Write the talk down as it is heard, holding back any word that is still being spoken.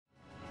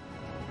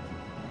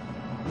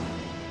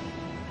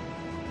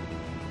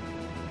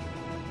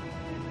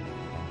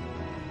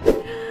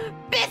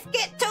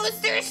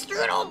those their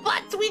strudel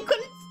butts, we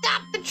couldn't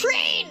stop the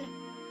train!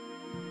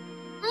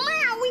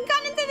 Wow, we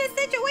got into this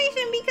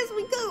situation because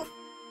we goofed.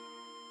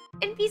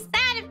 It'd be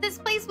sad if this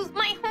place was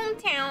my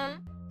hometown.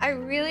 I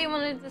really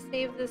wanted to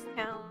save this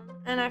town,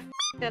 and I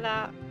f***ed it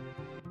up.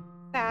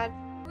 Sad.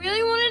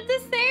 Really wanted to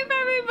save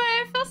everybody.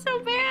 I feel so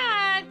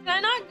bad. Can I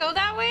not go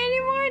that way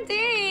anymore?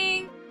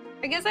 Dang.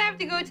 I guess I have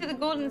to go to the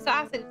golden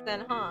sausage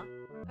then, huh?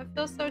 I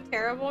feel so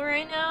terrible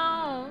right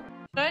now.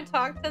 Should I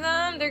talk to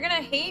them? They're gonna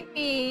hate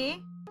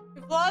me.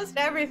 We've lost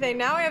everything.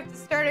 Now we have to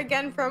start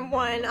again from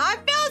 1. I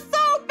feel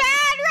so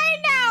bad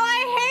right now.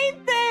 I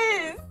hate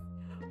this.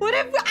 What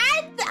if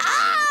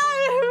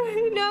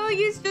no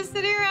use just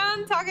sitting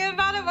around talking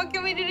about it. What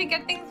can we do to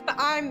get things? But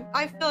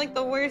I feel like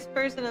the worst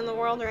person in the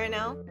world right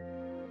now.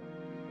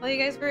 While you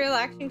guys were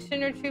relaxing,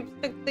 Shinra troops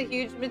took the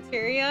huge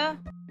materia.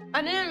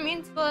 I didn't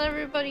mean to let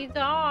everybody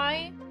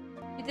die.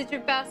 You did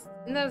your best,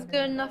 and that was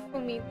good enough for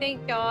me.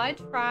 Thank y'all. I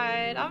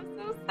tried. I'm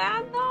so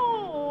sad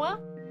though.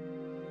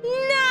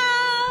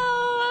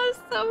 No, I'm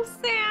so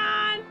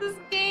sad. This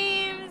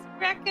game is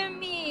wrecking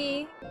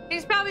me.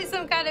 There's probably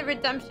some kind of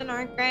redemption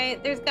arc,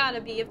 right? There's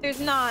gotta be. If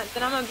there's not,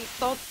 then I'm gonna be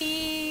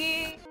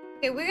salty.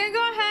 Okay, we're gonna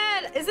go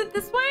ahead. Is it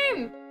this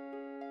way?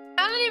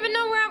 I don't even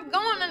know where I'm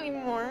going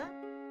anymore.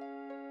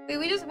 Wait,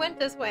 we just went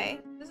this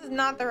way. This is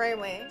not the right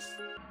way.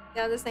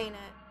 Yeah, this ain't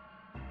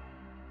it.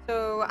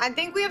 So I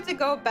think we have to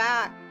go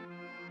back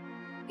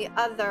the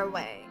other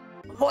way.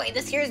 Boy,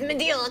 this here's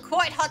Medela,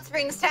 quite Hot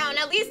Springs town.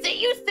 At least it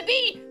used to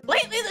be.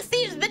 Lately, the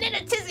sea's been in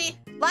a tizzy.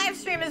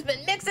 Livestream has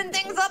been mixing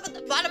things up at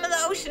the bottom of the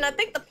ocean. I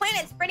think the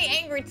planet's pretty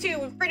angry too.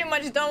 We've pretty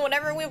much done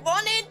whatever we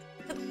wanted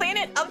to the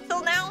planet up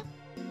till now.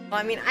 Well,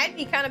 I mean, I'd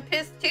be kind of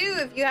pissed too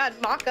if you had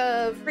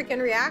Maka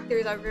freaking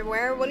reactors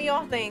everywhere. What do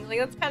y'all think? Like,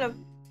 that's kind of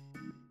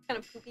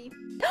poopy.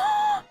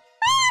 Oh,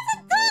 it's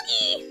a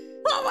doggy!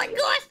 Oh my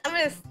gosh! I'm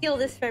gonna steal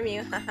this from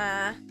you.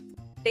 Haha.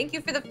 Thank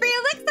you for the free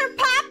elixir,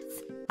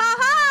 Pops!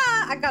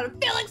 Haha! I got a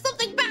feeling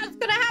something bad's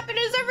gonna happen.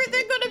 Is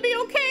everything gonna be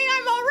okay?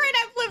 I'm alright.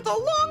 I've lived a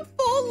long,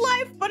 full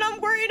life, but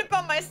I'm worried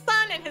about my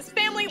son and his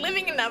family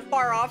living in that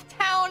far-off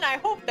town. I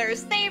hope they're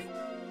safe.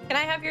 Can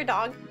I have your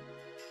dog?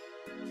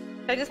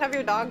 Can I just have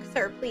your dog?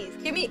 Sir, please.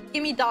 Give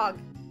me dog.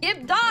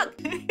 Give dog!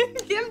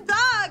 Give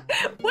dog!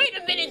 Wait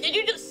a minute, did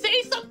you just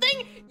say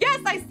something?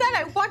 Yes, I said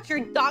I want your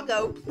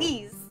doggo,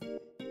 please.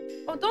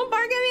 Oh, don't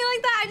bark at me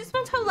like that. I just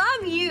want to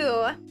love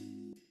you.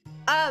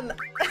 Oh,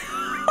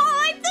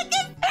 I took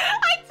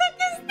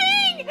his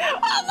thing!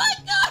 Oh my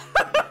god!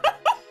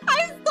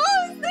 I stole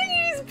his thing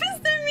and he's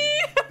pissed at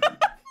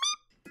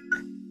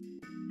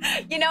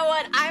me! You know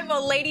what? I'm a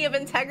lady of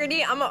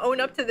integrity. I'm gonna own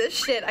up to this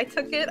shit. I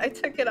took it,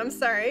 I'm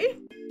sorry.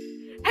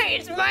 Hey,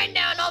 it's mine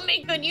now and I'll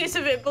make good use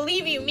of it.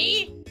 Believe you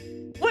me?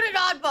 What an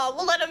oddball.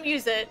 We'll let him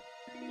use it.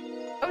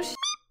 Oh, shit.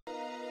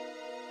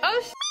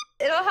 Oh, shit.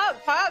 It'll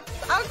help, Pops.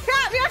 Oh,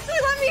 crap. You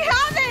actually let me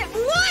have it.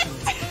 What?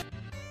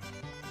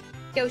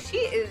 Yo, she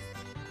is...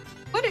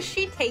 What is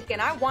she taking?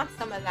 I want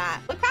some of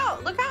that. Look how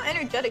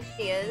energetic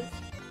she is.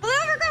 Well, the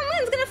overgrown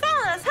moon's gonna fall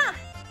on us, huh?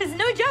 This is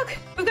no joke.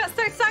 We've got to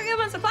start stocking up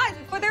on supplies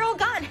before they're all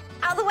gone.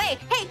 Out of the way.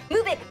 Hey,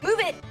 move it. Move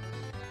it.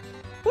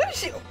 What is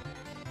she...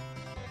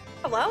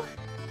 Hello?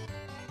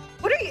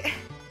 What are you?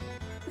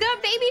 The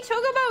baby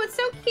chocobo, it's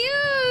so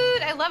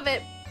cute. I love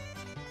it.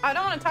 I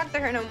don't want to talk to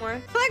her no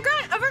more. So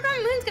that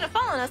overgrown moon's gonna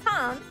fall on us,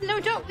 huh? This is no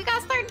joke. We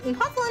gotta start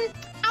hustling.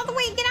 Out the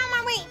way, get out of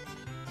my way.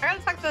 I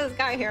gotta talk to this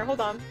guy here. Hold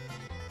on.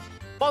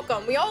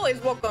 Welcome. We always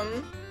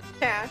welcome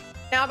cash.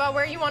 Now about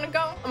where you want to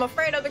go? I'm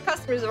afraid other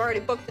customers have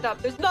already booked it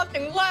up. There's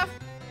nothing left.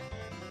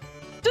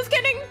 Just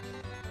kidding.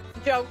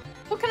 Joke.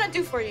 What can I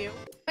do for you?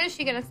 What is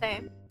she gonna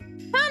say?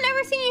 I've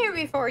never seen you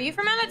here before. You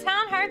from out of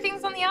town? How are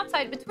things on the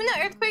outside? Between the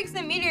earthquakes and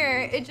the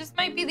meteor, it just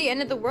might be the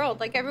end of the world,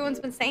 like everyone's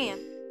been saying.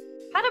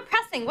 How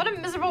depressing. What a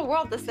miserable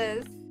world this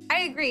is.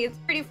 I agree, it's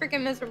pretty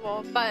freaking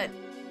miserable, but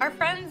our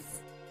friends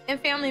and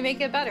family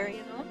make it better, you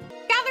know?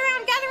 Gather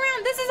around, gather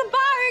around. This is a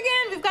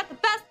bargain. We've got the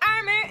best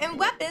armor and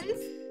weapons,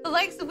 the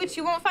likes of which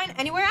you won't find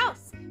anywhere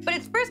else. But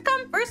it's first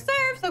come, first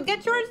serve, so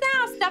get yours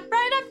now. Step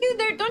right up, you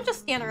there. Don't just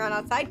stand around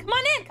outside. Come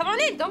on in, come on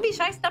in. Don't be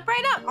shy, step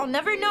right up. I'll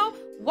never know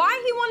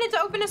why he wanted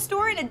to open a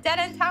store in a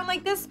dead-end town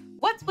like this.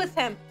 What's with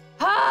him?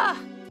 Ah,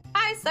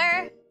 hi,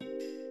 sir.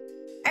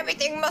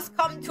 Everything must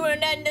come to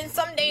an end, and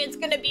someday it's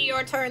gonna be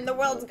your turn. The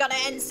world's gonna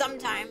end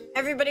sometime.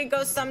 Everybody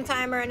goes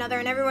sometime or another,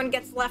 and everyone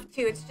gets left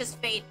too. It's just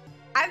fate.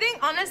 I think,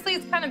 honestly,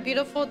 it's kind of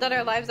beautiful that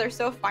our lives are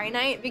so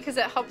finite because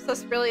it helps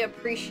us really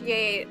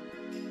appreciate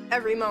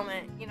every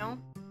moment, you know?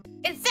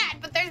 It's sad,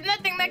 but there's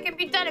nothing that can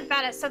be done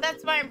about it, so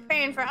that's why I'm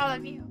praying for all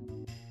of you.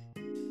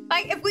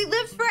 Like, if we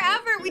lived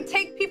forever, we'd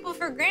take people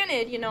for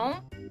granted, you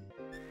know?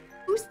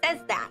 Who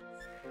says that?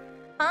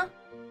 Huh?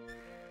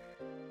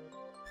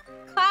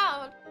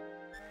 Cloud.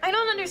 I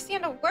don't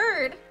understand a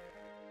word.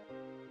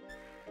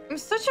 I'm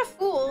such a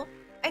fool.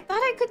 I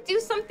thought I could do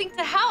something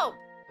to help.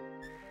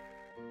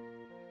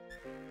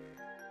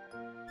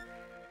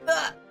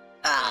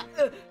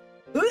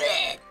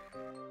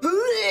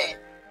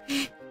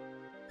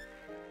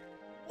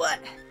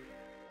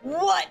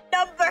 What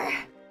number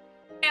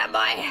am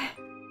I?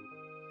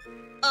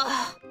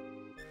 Ugh.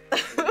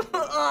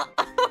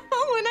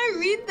 When I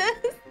read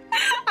this,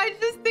 I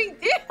just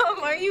think,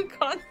 damn, are you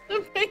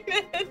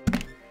constipated?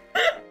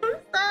 I'm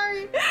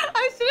sorry.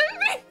 I shouldn't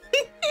be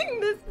thinking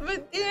this,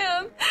 but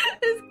damn.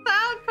 Is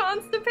Cloud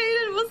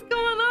constipated? What's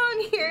going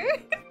on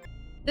here?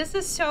 This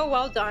is so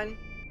well done.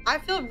 I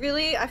feel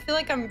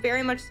like I'm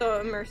very much so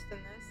immersed in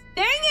this.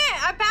 Dang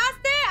it! I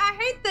passed it! I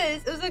hate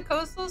this. It was a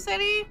coastal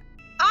city.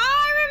 Oh,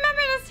 I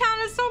remember this town.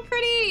 It's so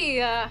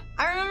pretty. I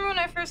remember when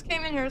I first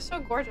came in here. It's so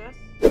gorgeous.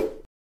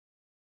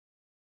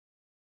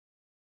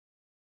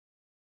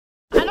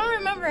 I don't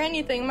remember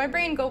anything. My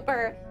brain go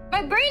burr.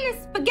 My brain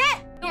is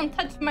spaghetti. Don't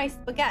touch my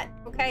spaghetti,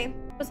 okay?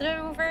 Was it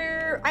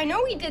over? I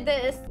know we did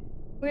this.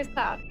 Where's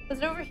Cloud? Was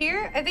it over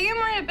here? I think it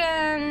might have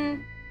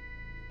been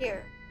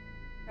here,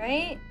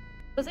 right?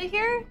 Was it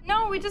here?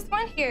 No, we just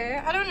went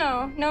here. I don't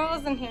know. No, it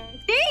wasn't here.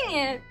 Dang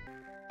it!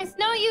 It's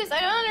no use. I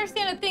don't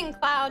understand a thing,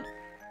 Cloud.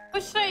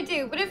 What should I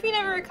do? What if you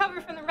never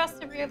recover from the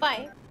rest of your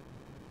life?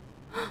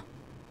 Ah!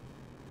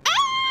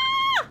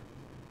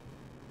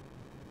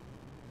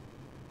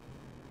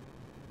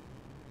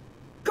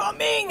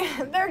 Coming!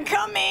 They're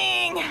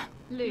coming!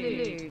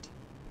 Lewd.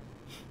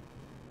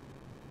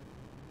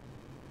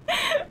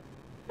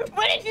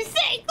 What did you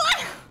say,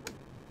 Cloud?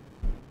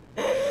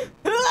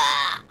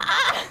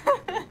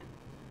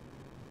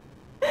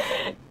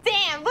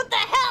 Damn, what the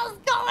hell's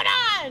going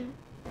on?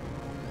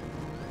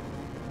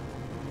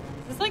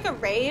 Is this like a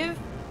rave?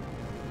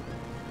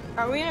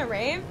 Are we in a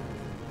rave?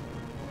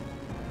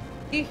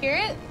 Do you hear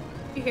it?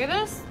 Do you hear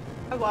this?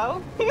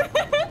 Hello?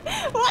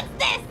 What's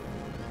this?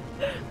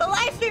 The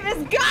live stream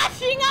is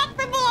gushing up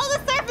from below the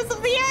surface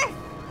of the earth!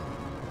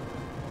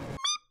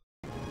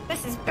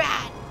 This is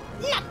bad.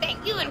 Nothing.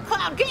 You and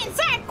Cloud get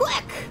inside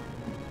quick!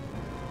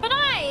 But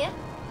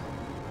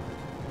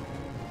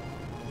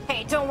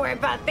Hey, don't worry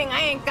about a thing.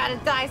 I ain't gotta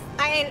die.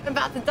 I ain't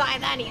about to die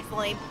that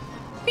easily.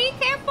 Be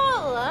careful!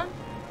 I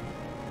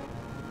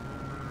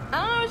don't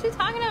know what you're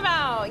talking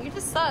about. You're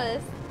just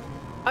sus.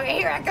 Okay,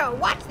 here I go.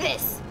 Watch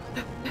this!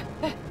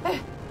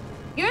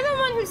 You're the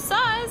one who's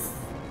sus.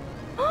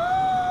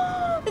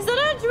 Is that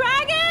a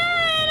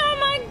dragon? Oh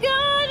my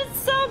god, it's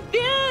so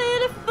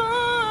beautiful.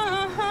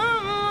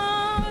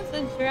 It's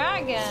a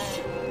dragon.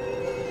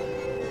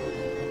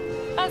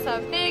 That's a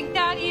big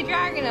daddy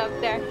dragon up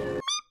there.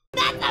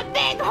 That's a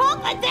big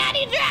Hulk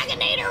daddy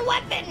dragonator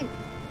weapon!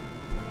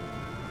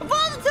 Of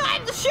all the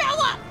time to show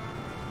up!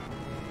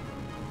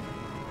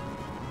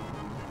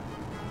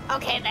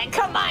 Okay then,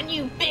 come on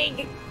you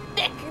big,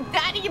 thick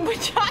daddy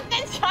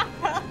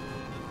chaka.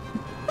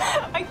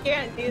 I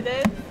can't do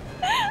this.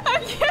 I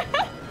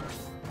can't.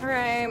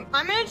 Alright,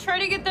 I'm gonna try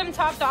to get them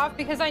topped off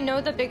because I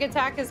know the big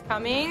attack is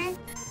coming.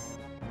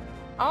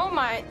 Oh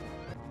my.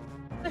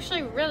 It's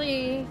actually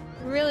really,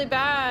 really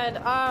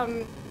bad.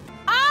 Oh,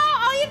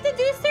 all you have to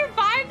do is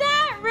survive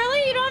that?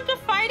 Really? You don't have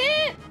to fight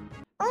it?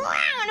 Wow,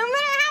 no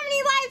matter how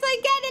many lives I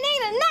get, it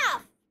ain't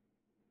enough!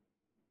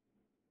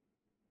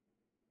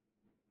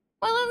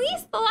 Well, at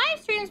least the live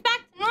stream's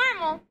back to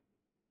normal.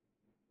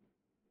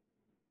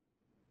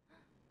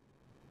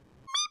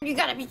 You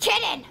gotta be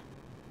kidding!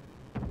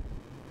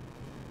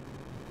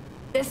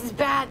 This is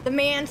bad. The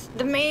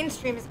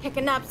mainstream is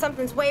picking up.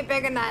 Something's way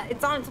bigger than that.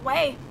 It's on its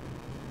way.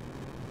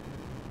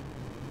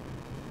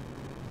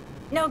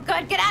 No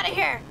good. Get out of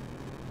here.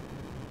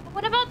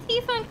 What about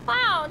Tifa and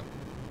Cloud?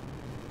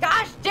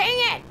 Gosh dang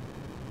it!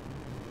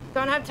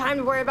 Don't have time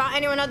to worry about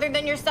anyone other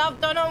than yourself.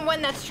 Don't know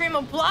when that stream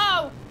will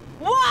blow.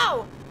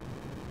 Whoa!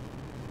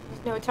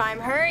 There's no time.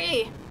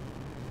 Hurry.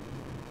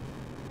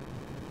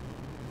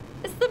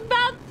 It's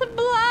about to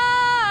blow.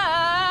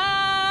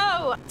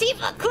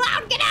 Tifa,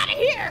 Cloud, get out of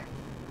here!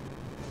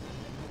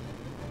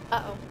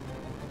 Uh-oh.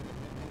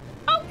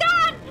 Oh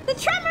god! The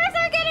tremors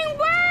are getting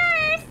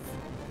worse!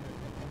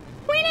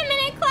 Wait a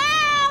minute,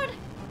 Cloud!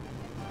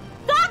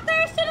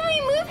 Doctor, shouldn't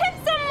we move him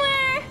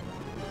somewhere?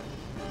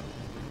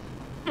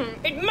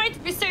 It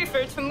might be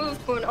safer to move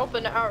to an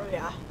open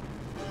area.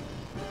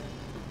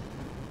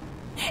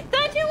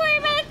 Don't you worry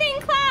about a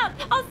thing, Cloud!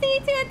 I'll see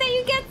to it that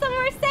you get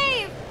somewhere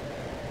safe!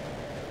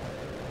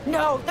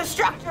 No, the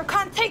structure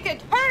can't take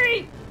it!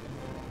 Hurry!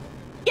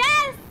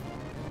 Yes!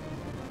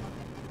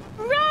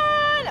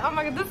 Run! Oh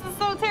my god, this is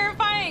so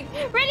terrifying!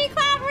 Ready,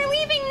 Cloud? We're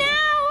leaving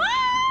now!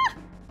 Ah!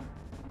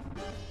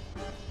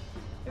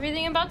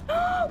 Everything about...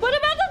 What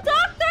about the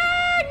doctor?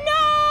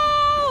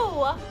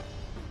 No!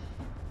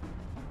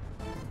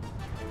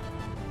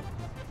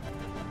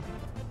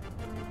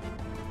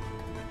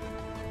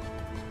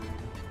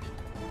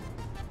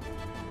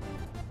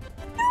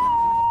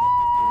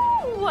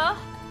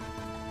 No!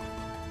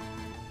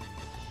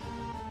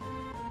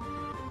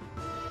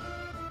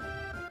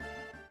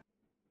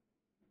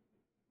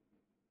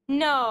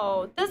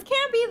 No, this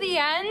can't be the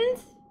end.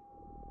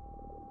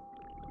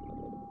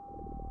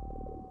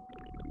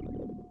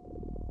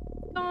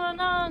 What's going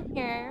on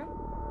here?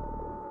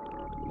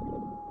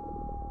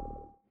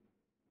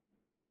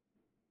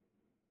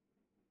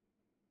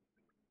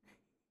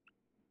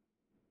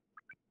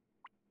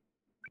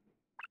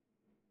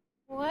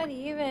 What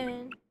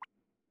even?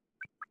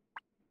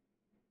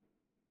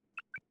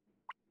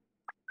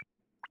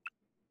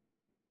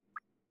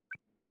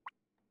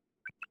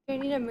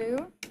 to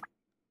move?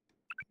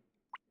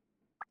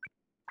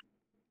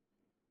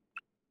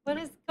 What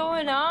is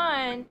going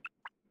on?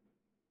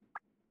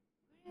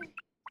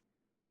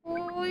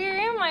 Where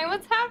am I?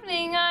 What's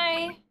happening?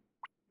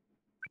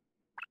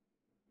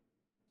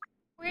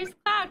 Where's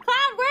Cloud?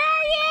 Cloud, where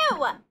are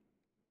you?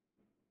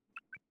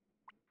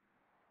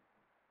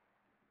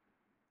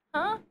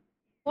 Huh?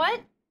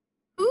 What?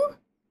 Who?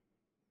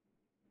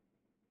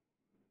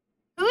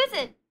 Who is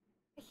it?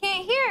 I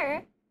can't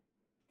hear.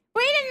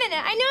 Wait a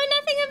minute, I know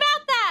nothing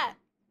about that.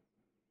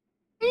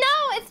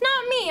 No, it's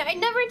not me. I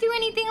never do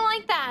anything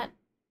like that.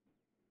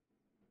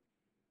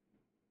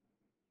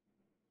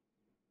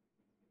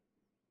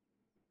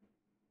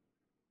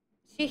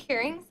 Is she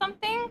hearing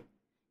something?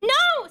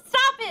 No!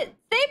 Stop it!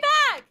 Stay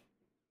back!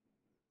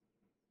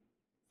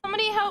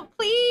 Somebody help,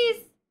 please!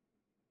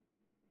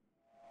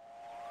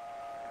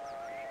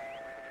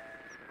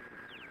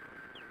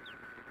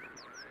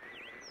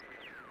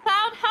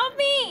 Cloud, help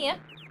me!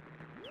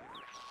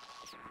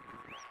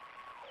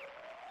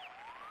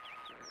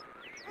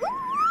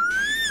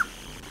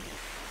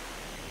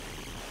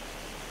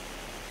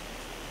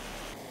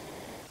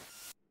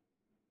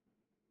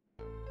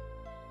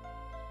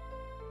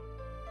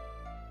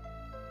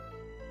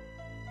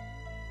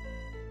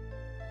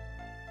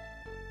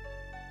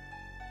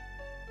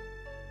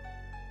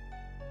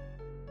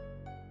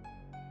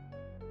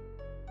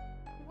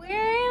 Where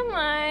am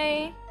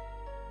I?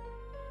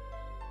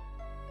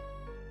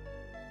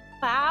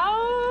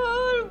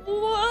 Cloud?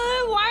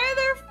 What? Why are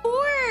there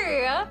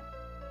four?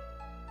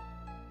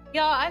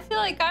 Yo, I feel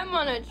like I'm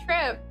on a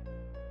trip.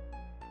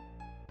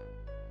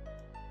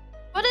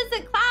 What is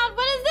it, Cloud?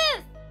 What is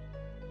this?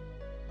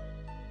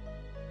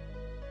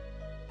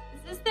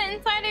 Is this the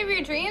inside of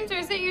your dreams or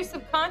is it your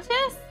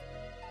subconscious?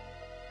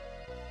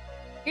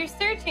 You're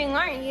searching,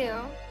 aren't you?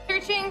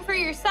 Searching for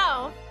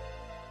yourself.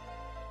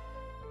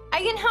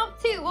 I can help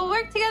too. We'll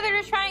work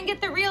together to try and get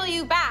the real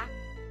you back.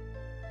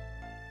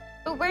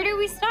 But where do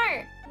we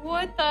start?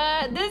 What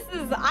the? This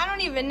is, I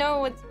don't even know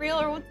what's real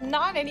or what's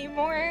not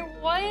anymore.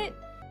 What?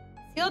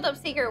 Sealed up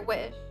secret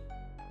wish.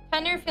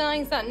 Tender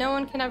feelings that no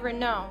one can ever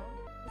know.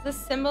 Is this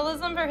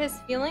symbolism for his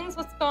feelings?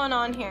 What's going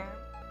on here?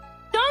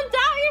 Don't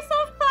doubt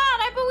yourself, Cloud.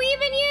 I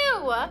believe in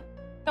you.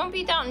 Don't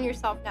be doubting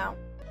yourself now.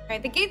 All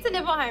right, the gates of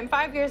Nibelheim.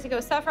 5 years ago,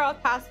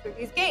 Sephiroth passed through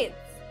these gates.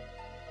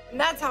 And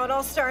that's how it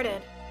all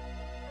started.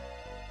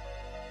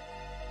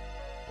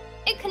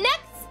 It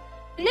connects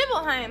to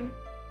Nibelheim.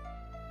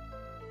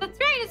 That's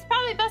right, it's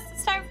probably best to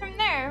start from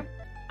there.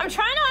 I'm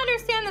trying to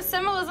understand the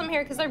symbolism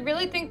here because I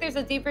really think there's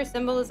a deeper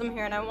symbolism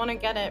here and I want to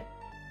get it.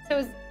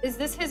 So is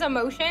this his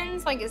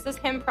emotions? Like, is this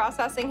him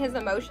processing his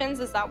emotions?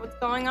 Is that what's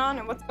going on?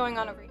 And what's going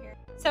on over here?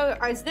 So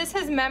is this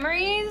his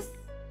memories?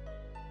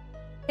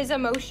 His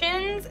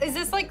emotions? Is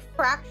this like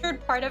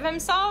fractured part of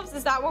himself?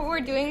 Is that what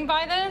we're doing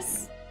by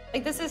this?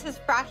 Like, this is his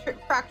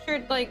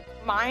fractured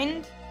like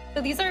mind?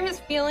 So these are his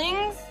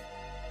feelings?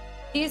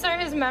 These are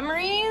his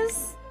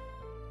memories?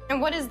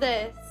 And what is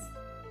this?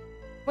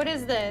 What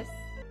is this?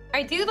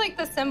 I do like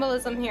the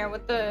symbolism here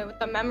with the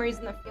memories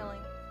and the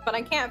feelings, but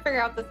I can't figure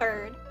out the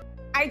third.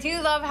 I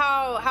do love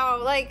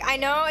how like, I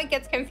know it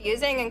gets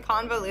confusing and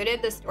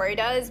convoluted, the story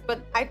does, but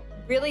I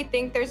really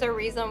think there's a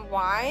reason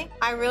why.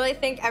 I really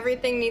think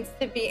everything needs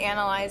to be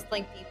analyzed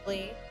like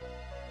deeply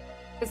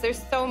because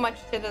there's so much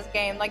to this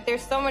game. Like,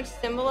 there's so much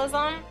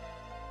symbolism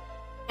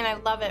and I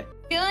love it.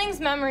 Feelings,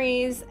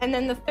 memories, and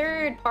then the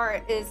third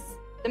part is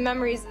the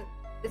memories.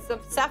 It's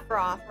of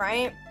Sephiroth,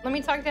 right? Let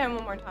me talk to him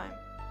one more time.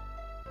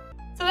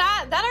 So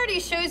that already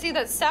shows you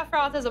that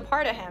Sephiroth is a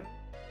part of him.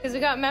 Because we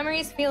got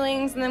memories,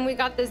 feelings, and then we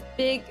got this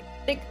big,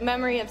 thick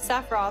memory of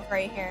Sephiroth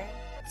right here.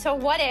 So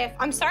what if,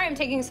 I'm sorry I'm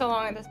taking so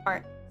long at this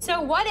part.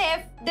 So what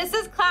if this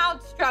is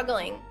Cloud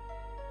struggling?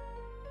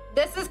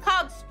 This is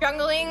Cloud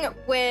struggling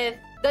with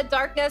the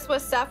darkness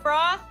with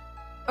Sephiroth.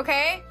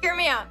 Okay, hear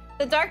me out.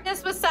 The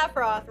darkness with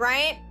Sephiroth,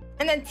 right?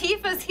 And then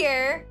Tifa's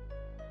here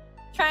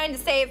trying to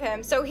save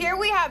him. So here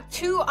we have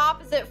two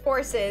opposite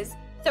forces.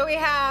 So we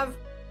have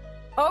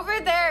over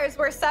there is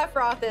where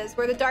Sephiroth is,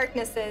 where the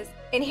darkness is.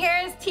 And here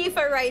is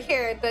Tifa right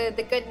here,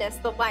 the goodness,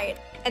 the light.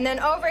 And then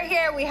over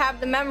here we have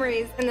the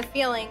memories and the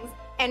feelings.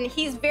 And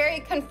he's very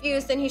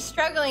confused and he's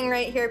struggling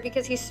right here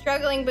because he's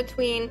struggling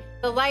between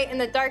the light and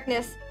the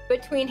darkness,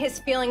 between his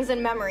feelings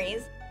and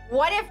memories.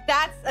 What if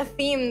that's a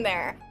theme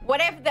there?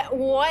 What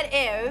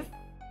if,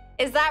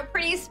 is that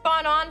pretty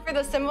spot on for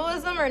the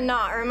symbolism or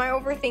not? Or am I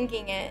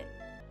overthinking it?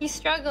 He's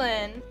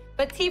struggling,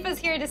 but Tifa's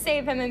here to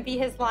save him and be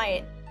his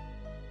light.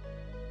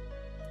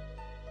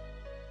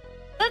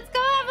 Let's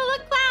go have a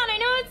look, Cloud. I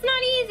know it's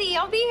not easy.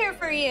 I'll be here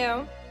for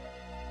you.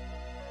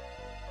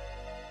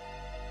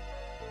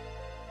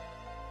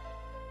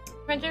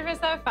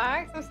 100%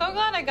 facts. I'm so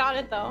glad I got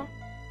it though.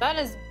 That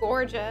is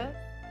gorgeous.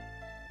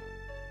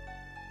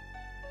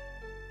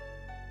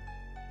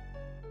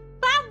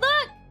 Cloud,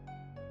 look!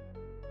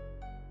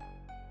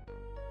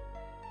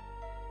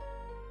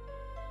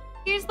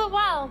 Here's the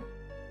well.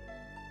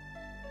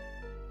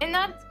 And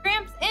that's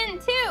Gramps Inn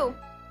too.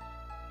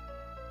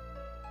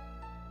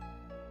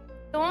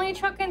 The only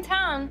truck in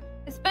town.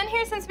 It's been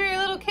here since we were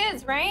little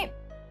kids, right?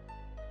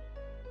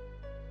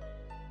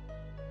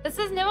 This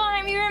is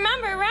Nibelheim, you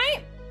remember,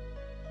 right?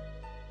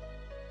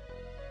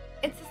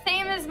 It's the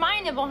same as my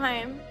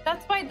Nibelheim.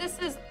 That's why this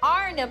is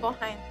our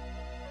Nibelheim.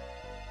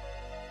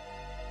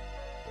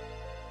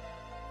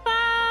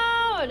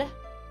 Cloud!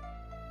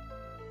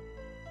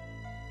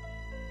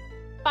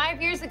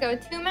 5 years ago,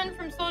 2 men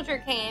from Soldier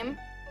came.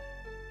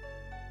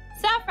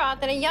 Sephiroth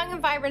and a young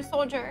and vibrant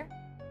soldier.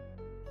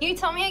 Can you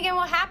tell me again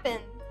what happened?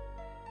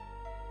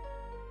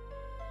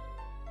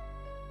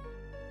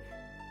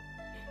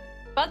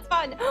 That's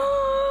fun.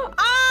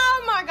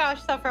 Oh my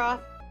gosh,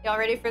 Sephiroth. Y'all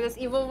ready for this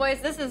evil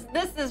voice? This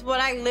is what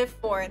I live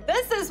for.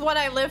 This is what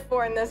I live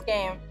for in this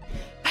game.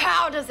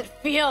 How does it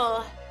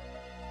feel?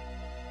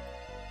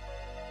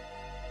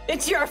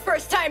 It's your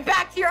first time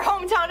back to your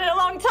hometown in a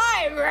long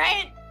time,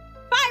 right?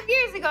 5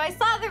 years ago, I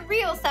saw the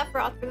real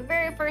Sephiroth for the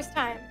very first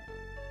time.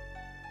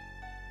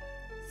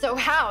 So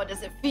how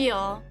does it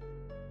feel?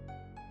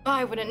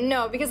 I wouldn't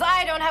know because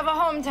I don't have a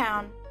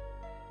hometown.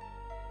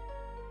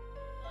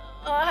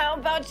 How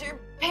about your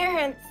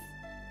parents?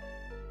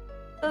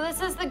 So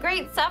this is the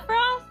great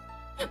Sephiroth?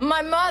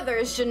 My mother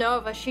is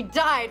Genova. She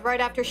died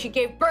right after she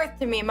gave birth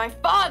to me, my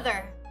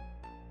father.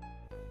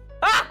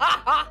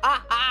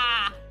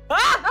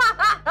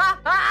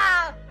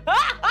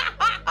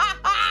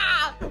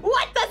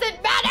 What does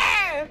it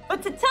matter?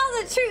 But to tell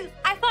the truth,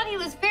 I thought he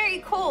was very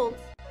cold.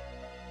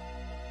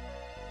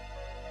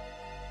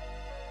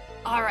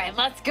 All right,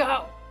 let's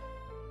go.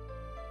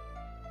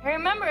 I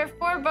remember a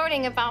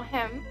foreboding about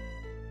him.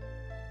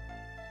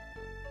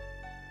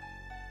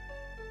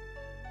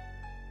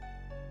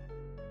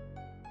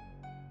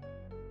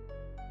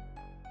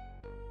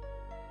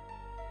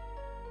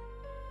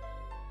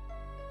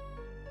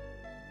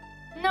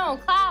 No,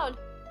 Cloud.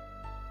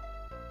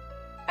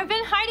 I've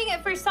been hiding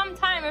it for some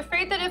time,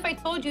 afraid that if I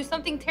told you,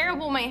 something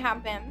terrible might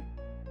happen.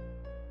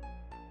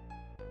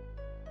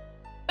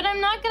 But I'm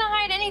not gonna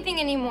hide anything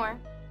anymore.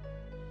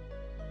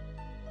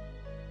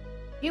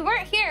 You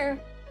weren't here.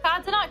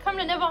 Cloud did not come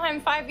to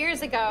Nibelheim 5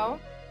 years ago.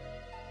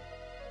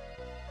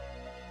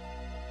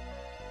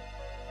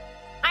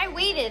 I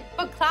waited,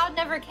 but Cloud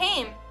never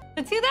came.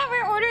 The two that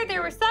were ordered,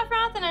 there were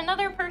Sephiroth and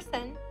another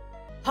person.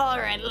 All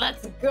right,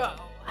 let's go.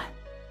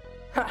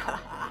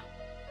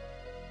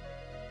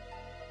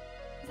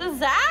 Is this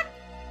Zack?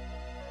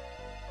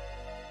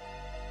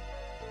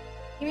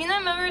 You mean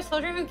that member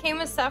soldier who came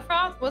with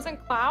Sephiroth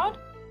wasn't Cloud?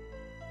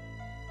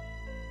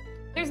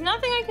 There's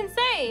nothing I can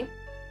say.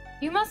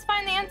 You must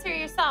find the answer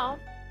yourself.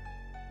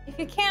 If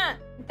you can't,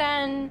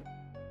 then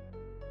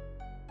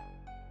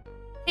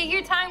take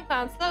your time,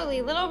 Cloud,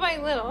 slowly, little by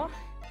little.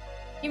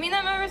 You mean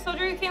that member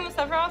soldier who came with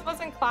Sephiroth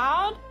wasn't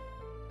Cloud?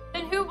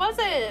 Then who was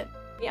it?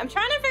 Yeah, I'm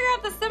trying to figure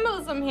out the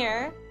symbolism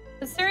here.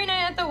 The starry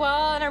night at the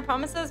well and our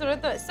promises.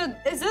 So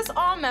is this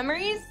all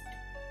memories?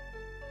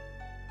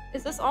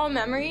 Is this all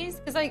memories?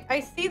 Because I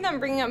see them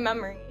bringing up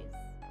memories.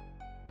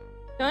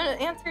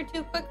 Don't answer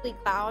too quickly,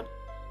 Cloud.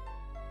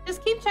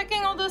 Just keep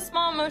checking all those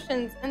small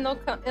emotions and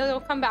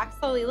it'll come back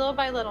slowly, little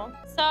by little.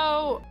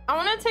 So I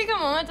want to take a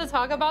moment to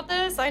talk about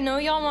this. I know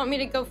y'all want me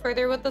to go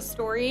further with the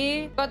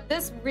story, but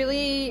this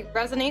really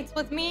resonates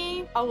with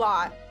me a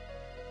lot.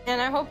 And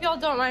I hope y'all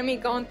don't mind me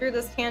going through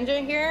this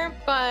tangent here,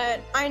 but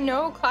I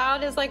know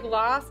Cloud is like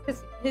lost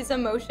because his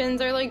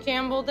emotions are like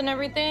jumbled and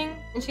everything.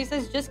 And she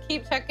says, just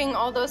keep checking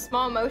all those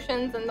small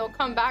emotions and they'll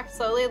come back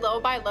slowly, little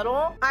by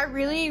little. I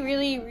really,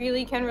 really,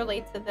 really can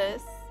relate to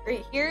this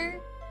right here.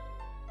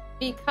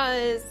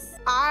 Because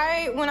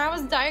when I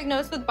was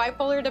diagnosed with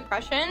bipolar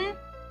depression,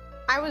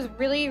 I was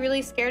really,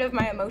 really scared of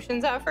my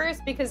emotions at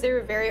first because they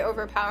were very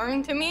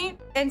overpowering to me.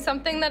 And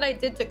something that I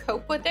did to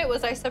cope with it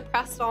was I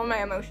suppressed all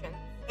my emotions.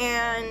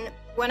 And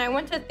when I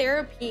went to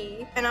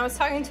therapy and I was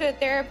talking to a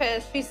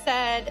therapist, she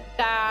said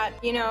that,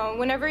 you know,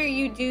 whenever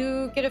you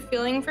do get a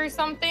feeling for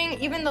something,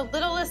 even the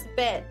littlest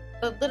bit,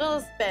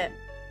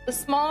 the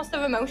smallest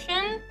of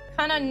emotion,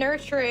 kind of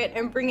nurture it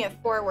and bring it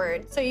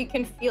forward so you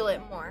can feel it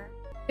more.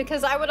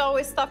 Because I would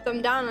always stuff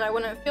them down and I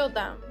wouldn't feel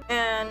them.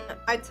 And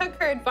I took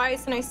her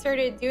advice and I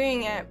started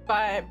doing it,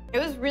 but it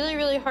was really,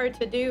 really hard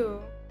to do.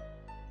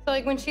 So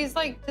like when she's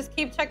like, just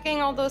keep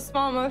checking all those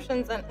small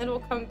emotions and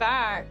it'll come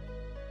back.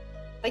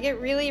 Like it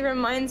really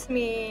reminds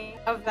me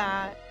of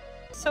that.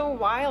 So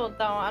wild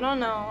though, I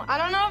don't know. I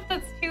don't know if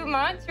that's too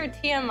much or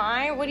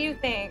TMI. What do you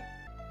think?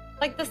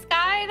 Like the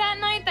sky that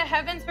night, the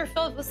heavens were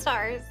filled with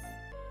stars.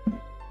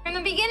 From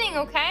the beginning,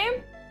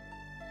 okay?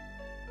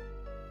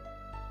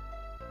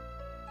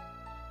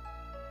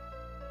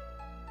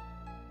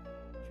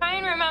 Try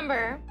and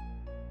remember.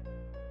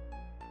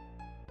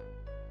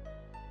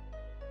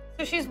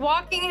 So she's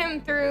walking him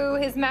through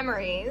his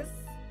memories.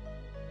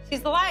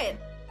 She's the light.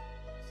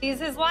 She's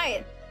his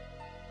light.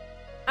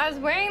 I was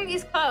wearing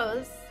these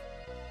clothes.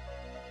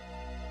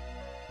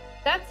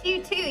 That's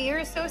you too. You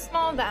were so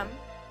small then.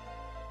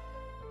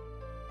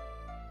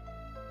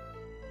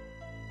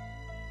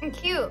 And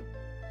cute.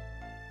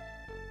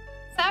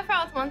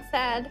 Sephiroth once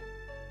said,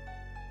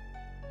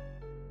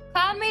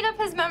 Cloud made up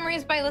his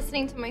memories by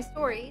listening to my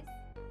stories.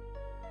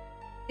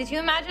 Did you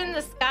imagine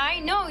the sky?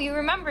 No, you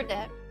remembered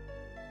it.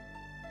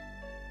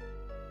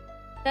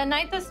 That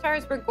night the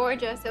stars were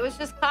gorgeous. It was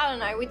just Cloud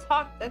and I. We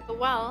talked at the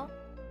well.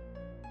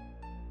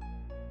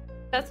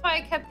 That's why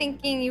I kept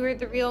thinking you were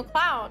the real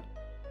Cloud.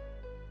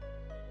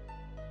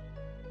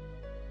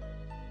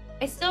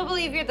 I still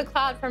believe you're the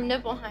Cloud from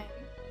Nibelheim.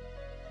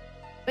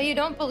 But you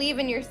don't believe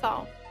in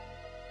yourself.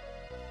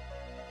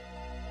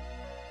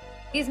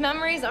 These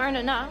memories aren't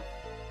enough.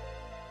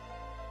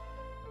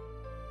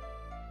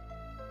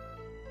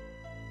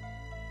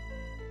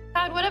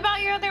 Cloud, what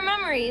about your other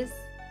memories?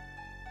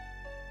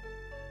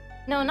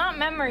 No, not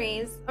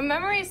memories. A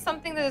memory is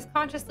something that is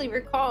consciously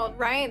recalled,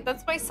 right?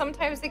 That's why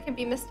sometimes it can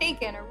be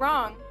mistaken or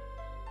wrong.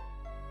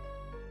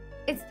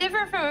 It's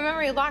different from a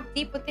memory locked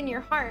deep within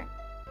your heart.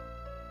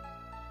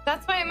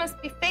 That's why it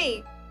must be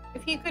fake.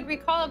 If he could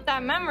recall up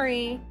that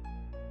memory...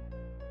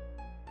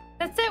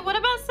 That's it. What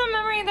about some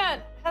memory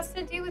that has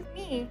to do with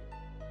me?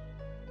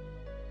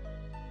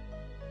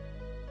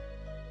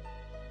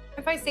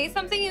 If I say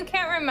something, you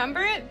can't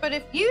remember it, but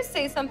if you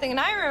say something and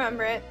I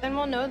remember it, then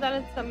we'll know that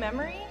it's a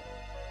memory?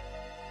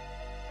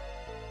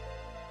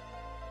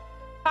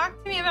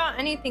 Talk to me about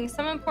anything,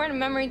 some important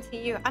memory to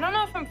you. I don't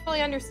know if I'm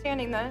fully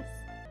understanding this.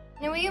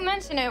 Now, when you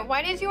mention it,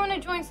 why did you want to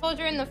join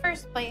Soldier in the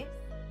first place?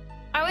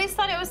 I always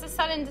thought it was a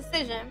sudden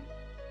decision.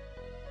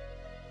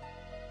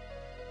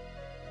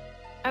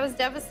 I was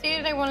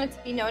devastated. I wanted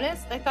to be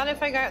noticed. I thought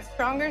if I got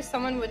stronger,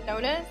 someone would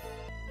notice.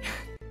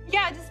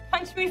 Yeah, just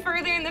punch me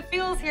further in the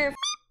feels here.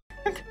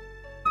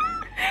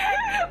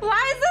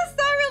 Why is this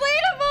so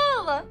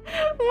relatable?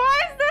 Why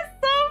is this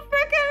so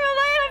freaking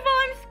relatable?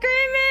 I'm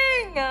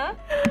screaming.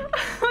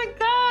 Oh my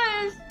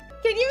gosh.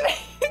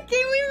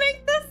 Can we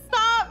make this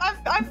stop?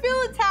 I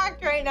feel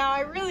attacked right now.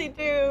 I really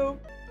do.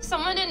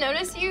 Someone to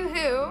notice you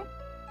who?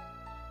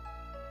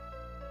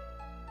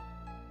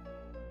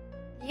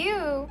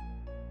 You?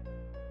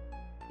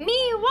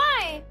 Me?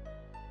 Why?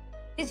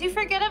 Did you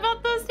forget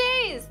about those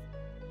days?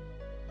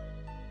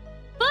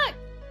 Look!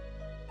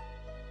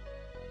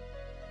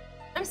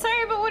 I'm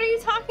sorry, but what are you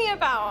talking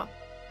about?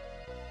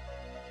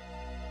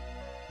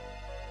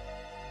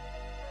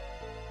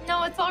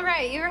 No, it's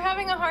alright. You were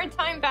having a hard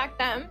time back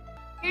then.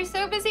 You're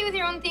so busy with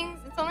your own things,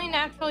 it's only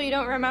natural you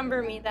don't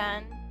remember me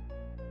then.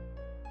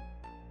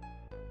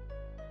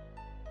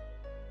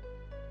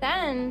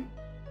 Then?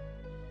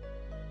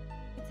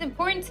 It's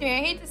important to me.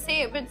 I hate to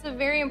say it, but it's a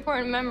very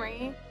important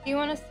memory. Do you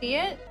want to see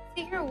it?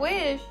 See your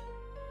wish.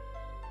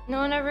 No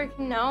one ever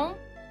can know?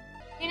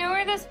 You know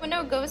where this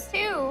window goes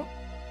to?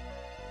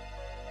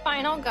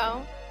 Fine, I'll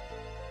go.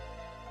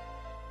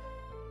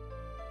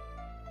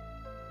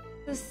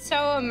 This is so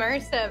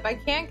immersive. I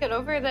can't get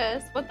over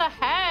this. What the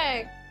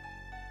heck?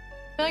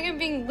 I feel like I'm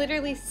being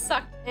literally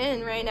sucked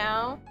in right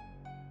now.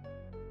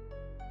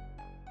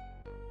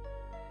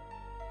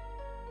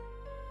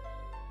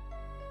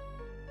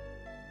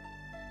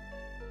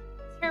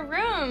 It's your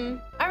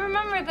room. I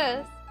remember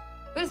this.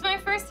 It was my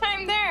first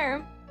time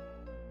there.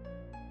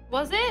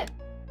 Was it?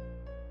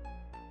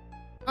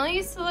 I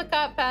used to look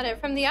up at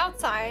it from the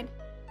outside.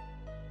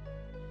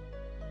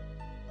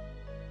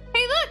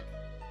 Hey, look!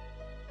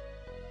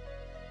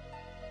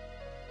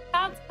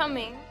 Cloud's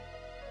coming.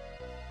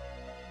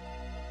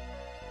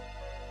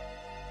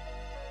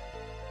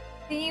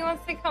 Think he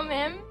wants to come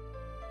in?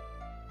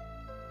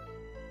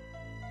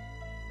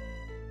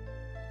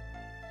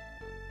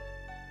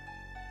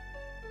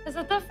 Is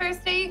it the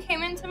first day you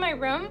came into my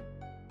room?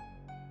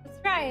 That's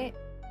right.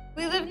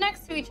 We live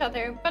next to each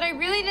other, but I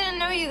really didn't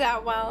know you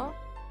that well.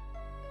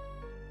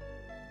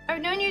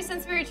 I've known you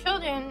since we were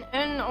children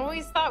and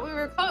always thought we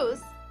were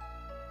close.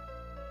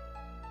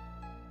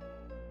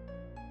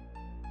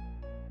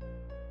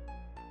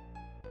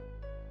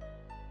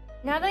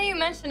 Now that you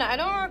mention it, I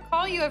don't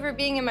recall you ever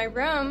being in my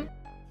room.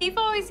 Tifa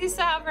always used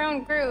to have her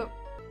own group.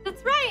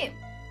 That's right!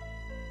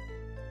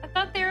 I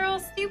thought they were all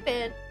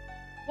stupid.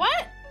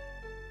 What?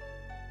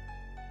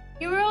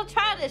 You were all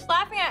childish,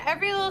 laughing at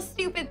every little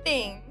stupid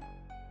thing.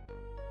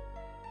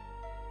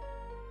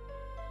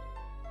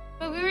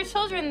 But we were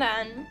children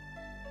then.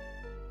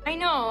 I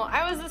know,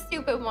 I was the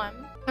stupid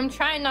one. I'm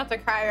trying not to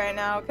cry right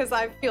now because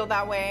I feel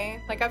that way.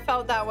 Like, I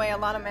felt that way a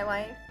lot of my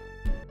life.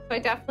 So I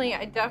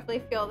definitely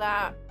feel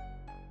that.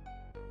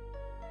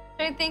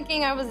 Started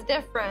thinking I was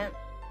different.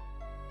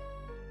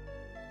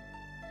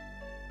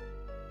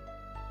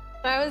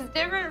 But I was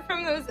different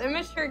from those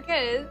immature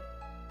kids.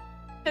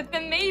 But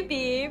then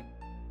maybe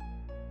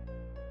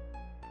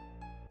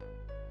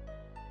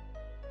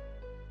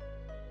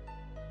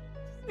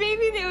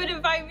they would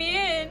invite me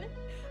in.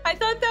 I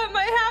thought that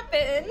might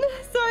happen,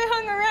 so I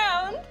hung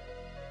around.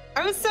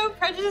 I was so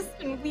prejudiced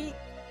and weak.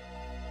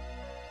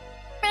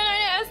 And I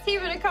asked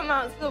Tifa to come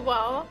out to the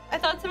well. I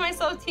thought to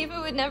myself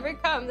Tifa would never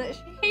come, that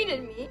she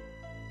hated me.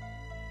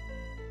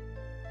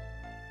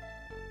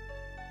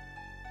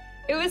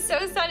 It was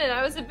so sudden,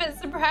 I was a bit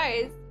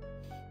surprised.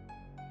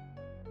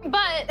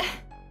 But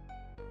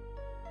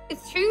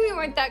it's true we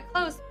weren't that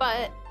close,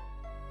 but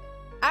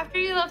after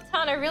you left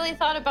town, I really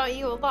thought about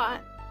you a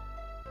lot.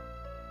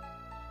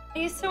 I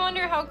used to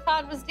wonder how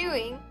Cloud was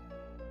doing.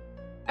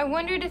 I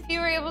wondered if you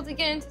were able to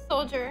get into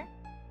Soldier.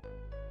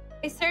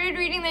 I started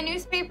reading the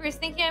newspapers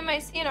thinking I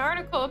might see an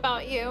article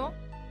about you.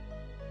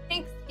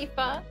 Thanks,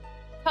 Tifa.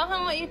 Tell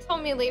him what you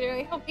told me later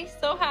and he'll be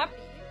so happy.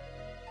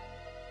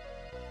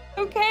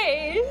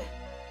 Okay.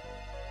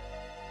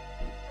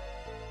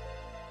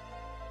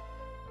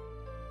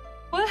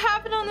 What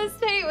happened on this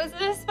day? Was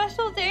it a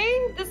special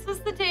day? This was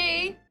the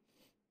day.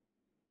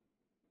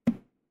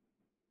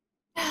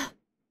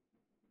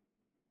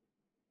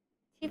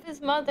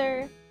 Tifa's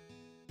mother.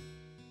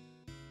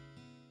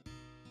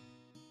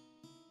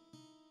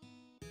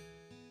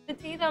 The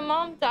day that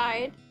Mom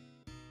died.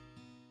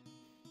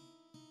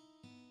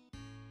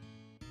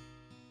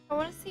 I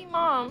want to see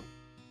Mom.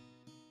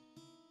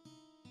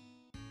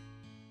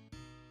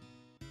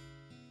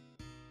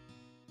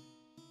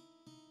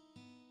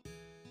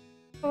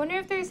 I wonder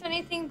if there's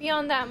anything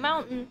beyond that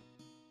mountain.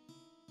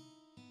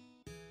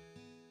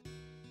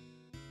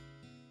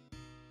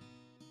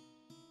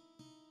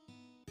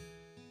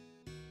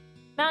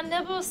 Mount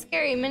Nibble is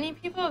scary. Many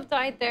people have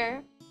died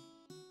there.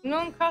 No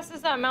one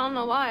crosses that mountain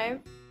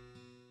alive.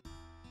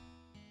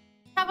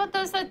 How about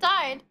those that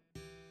died?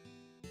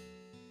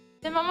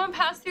 Did Mama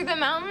pass through the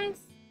mountains?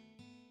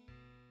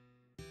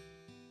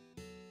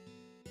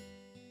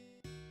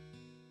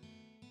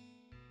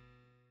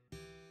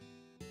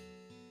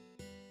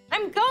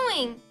 I'm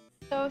going!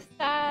 So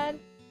sad.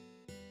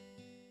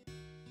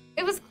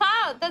 It was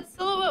Cloud. That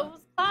silhouette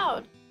was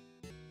Cloud.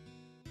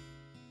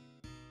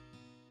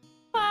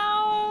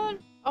 Cloud!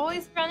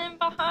 Always running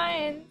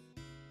behind.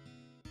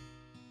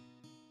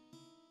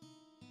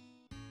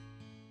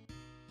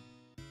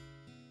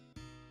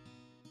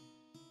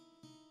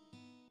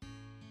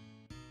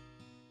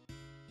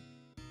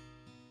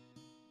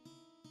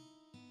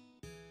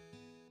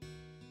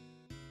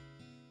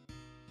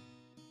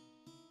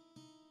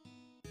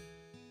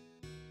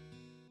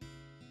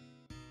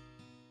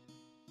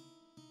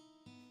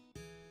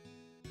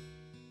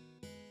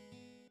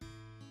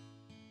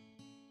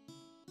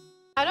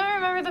 I don't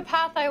remember the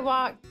path I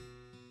walked.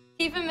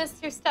 Tifa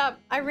missed her step.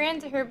 I ran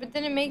to her but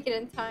didn't make it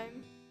in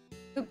time.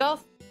 We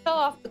both fell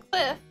off the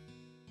cliff.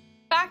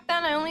 Back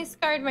then I only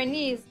scarred my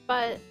knees,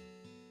 but...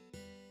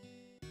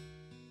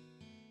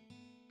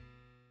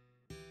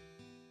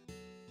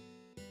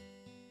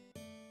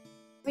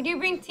 Would you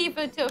bring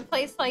Tifa to a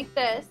place like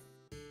this?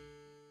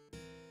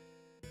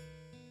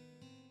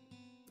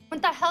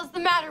 What the hell's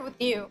the matter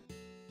with you?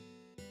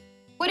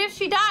 What if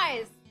she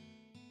dies?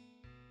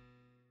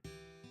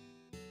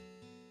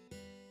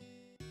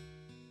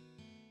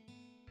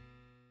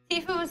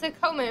 Tifa was in a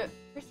coma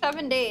for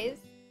 7 days.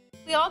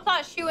 We all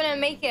thought she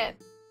wouldn't make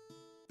it.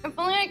 If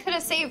only I could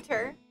have saved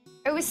her.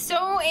 I was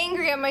so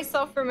angry at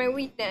myself for my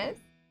weakness.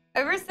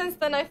 Ever since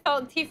then, I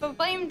felt Tifa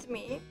blamed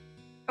me.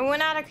 I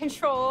went out of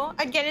control.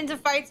 I'd get into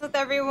fights with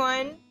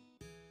everyone.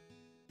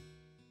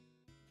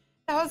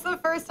 That was the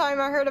first time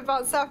I heard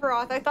about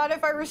Sephiroth. I thought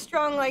if I were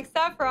strong like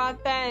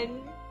Sephiroth,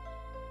 then...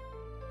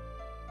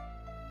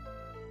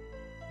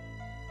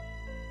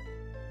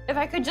 If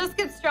I could just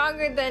get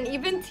stronger, then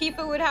even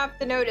Tifa would have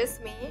to notice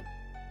me.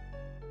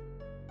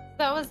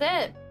 That was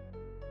it.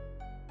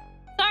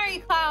 Sorry,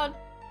 Cloud.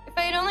 If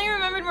I had only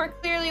remembered more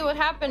clearly what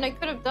happened, I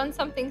could have done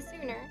something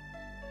sooner.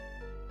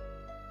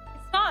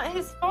 It's not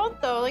his fault,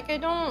 though. Like,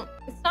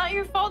 It's not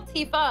your fault,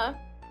 Tifa.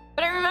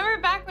 But I remember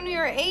back when we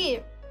were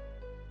 8.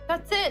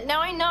 That's it.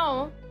 Now I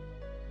know.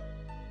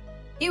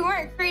 You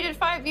weren't created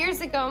 5 years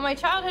ago. My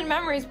childhood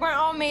memories weren't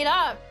all made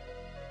up.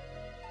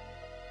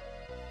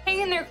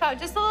 Hang in there, Cloud.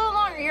 Just a little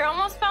longer. You're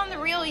almost found the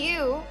real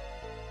you.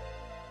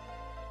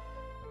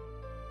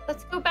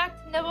 Let's go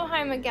back to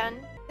Nibelheim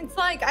again. It's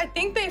like, I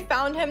think they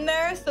found him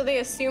there, so they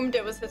assumed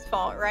it was his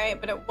fault,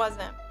 right? But it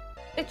wasn't.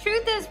 The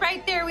truth is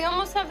right there. We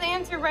almost have the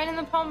answer right in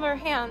the palm of our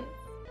hands.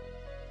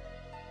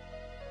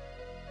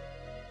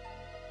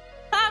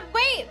 Cloud,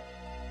 wait!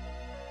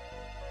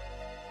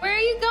 Where are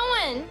you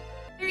going?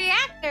 The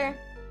reactor.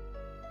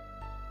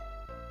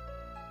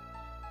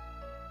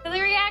 To the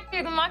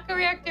reactor, the Mako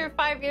reactor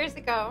 5 years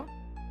ago.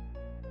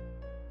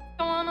 What's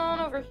going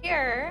on over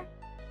here?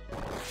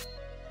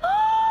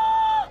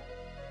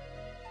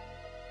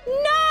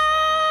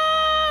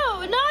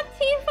 No! Not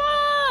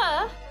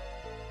Tifa!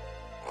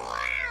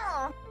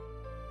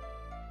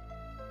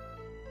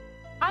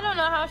 I don't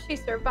know how she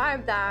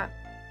survived that.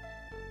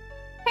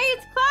 Hey,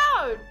 it's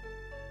Cloud!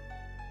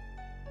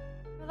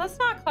 No, that's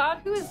not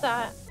Cloud. Who is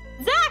that?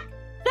 Zack!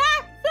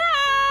 Zack!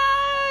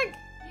 Zack!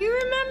 You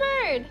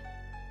remembered!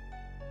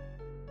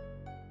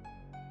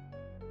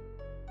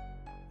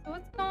 So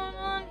what's going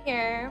on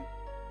here?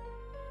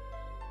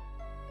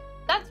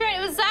 That's right,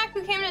 it was Zack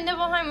who came to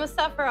Nibelheim with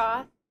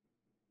Sephiroth.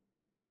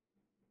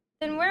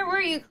 Then where were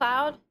you,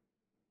 Cloud?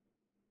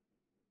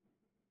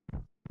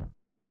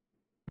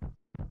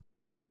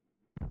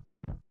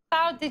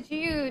 Cloud, did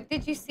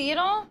you see it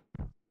all?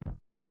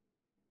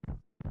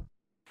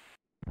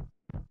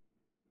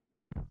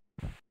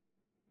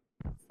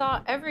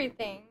 Saw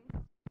everything.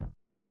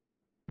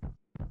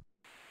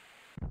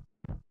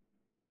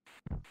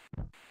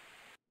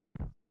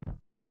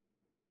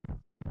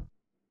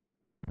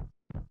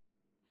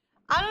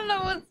 I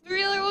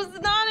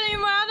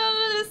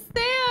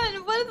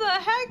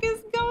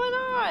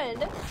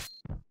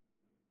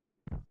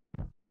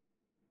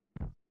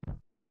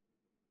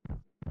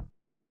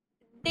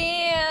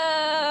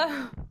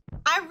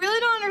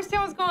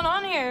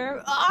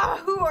there?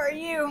 Ah, who are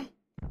you?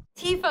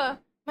 Tifa,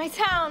 my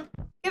town.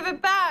 Give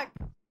it back.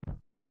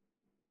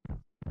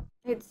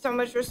 I had so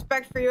much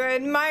respect for you. I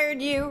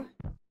admired you.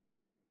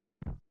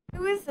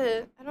 Who is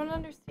it? I don't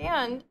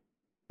understand.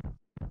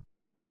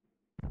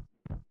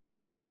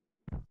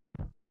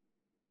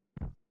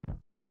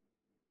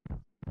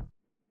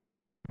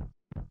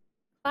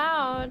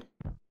 Cloud.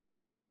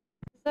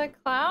 Is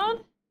that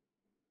Cloud?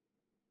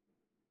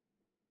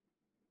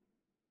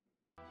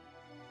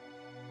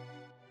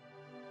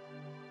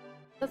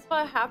 That's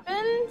what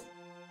happened?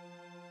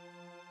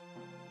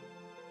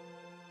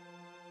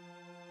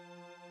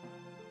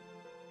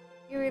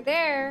 You were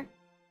there.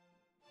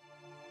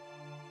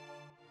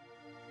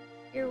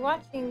 You're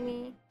watching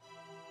me.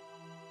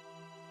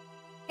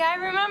 Yeah,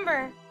 I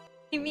remember.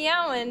 He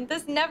meowing.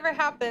 This never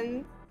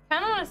happens.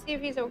 Kinda wanna see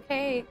if he's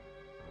okay.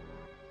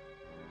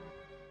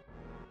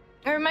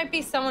 Or it might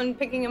be someone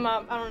picking him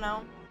up. I don't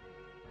know.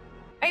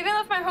 I even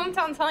left my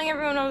hometown telling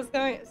everyone I was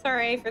going.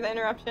 Sorry for the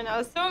interruption. I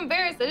was so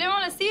embarrassed. I didn't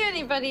want to see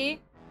anybody.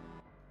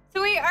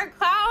 So wait, are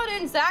Cloud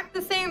and Zack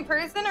the same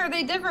person, or are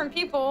they different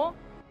people?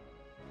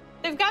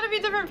 They've got to be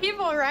different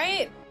people,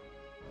 right?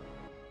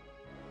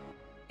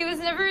 He was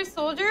never a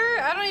soldier?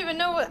 I don't even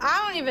know what.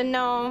 I don't even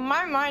know.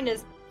 My mind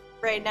is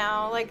right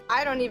now. Like,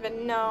 I don't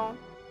even know.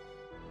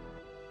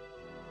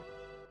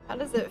 How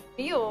does it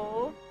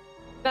feel?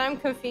 That I'm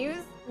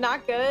confused?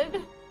 Not good? I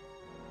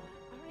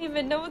don't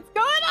even know what's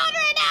going on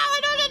right now! I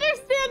don't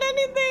understand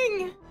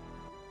anything!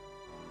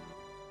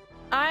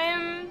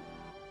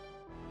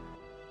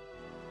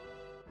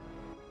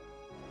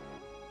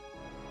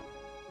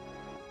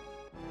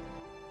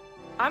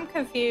 I'm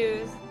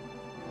confused.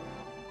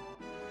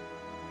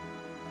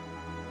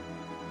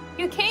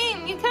 You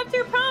came! You kept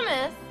your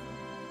promise!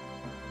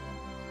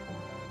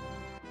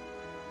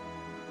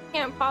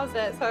 Can't pause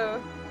it,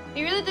 so...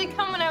 You really did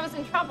come when I was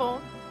in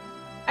trouble.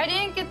 I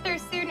didn't get there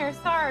sooner,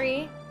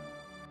 sorry.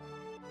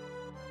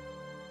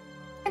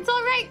 It's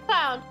alright,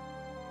 Cloud.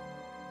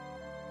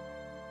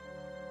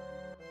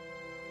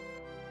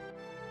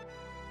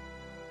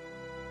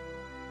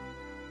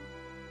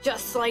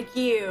 Just like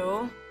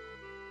you.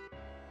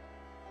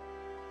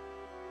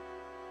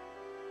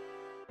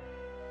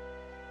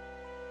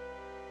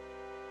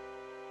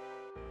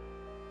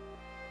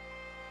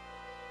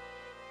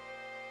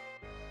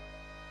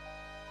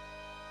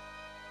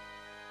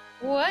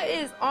 What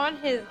is on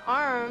his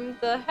arm?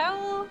 The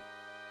hell?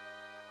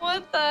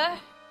 What the?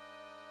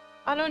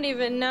 I don't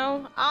even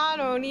know. I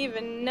don't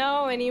even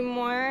know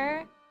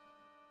anymore.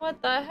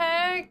 What the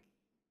heck?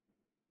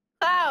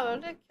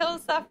 Cloud, kill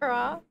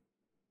Sephiroth.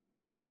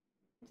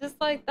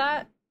 Just like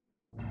that?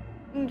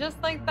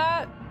 Just like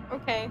that?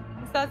 Okay,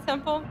 it's that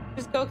simple.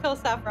 Just go kill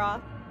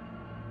Sephiroth.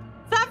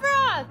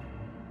 Sephiroth!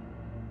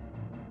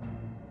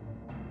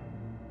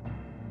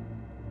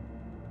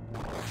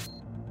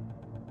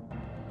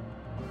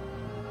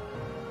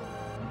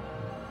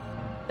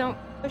 Don't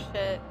push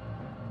it.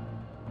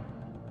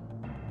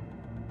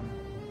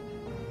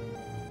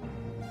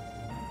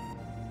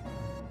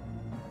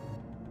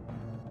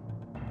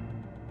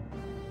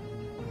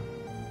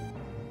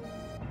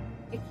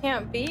 It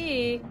can't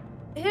be.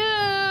 Ew!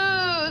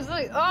 It's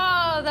like,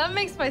 oh, that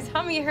makes my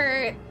tummy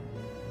hurt.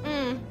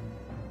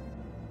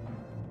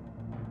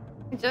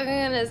 Juggling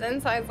in his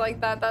insides like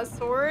that. That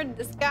sword?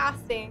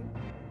 Disgusting.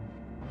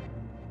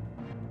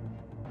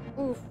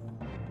 Oof.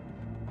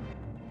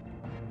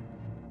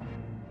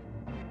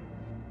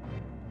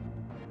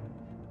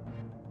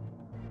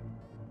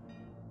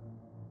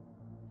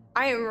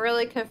 I am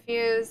really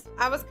confused.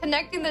 I was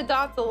connecting the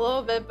dots a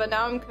little bit, but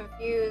now I'm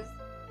confused.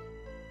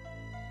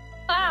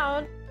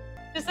 Cloud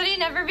just said he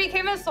never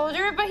became a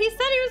soldier, but he said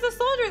he was a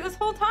soldier this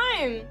whole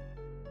time.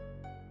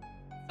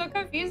 So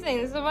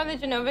confusing. This is why the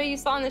Genova you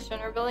saw in the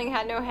Shonor building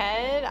had no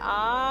head?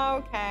 Ah,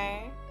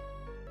 okay.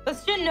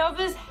 That's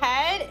Genova's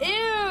head?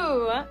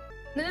 Ew!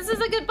 This is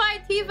a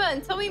goodbye, Tifa,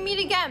 until we meet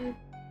again.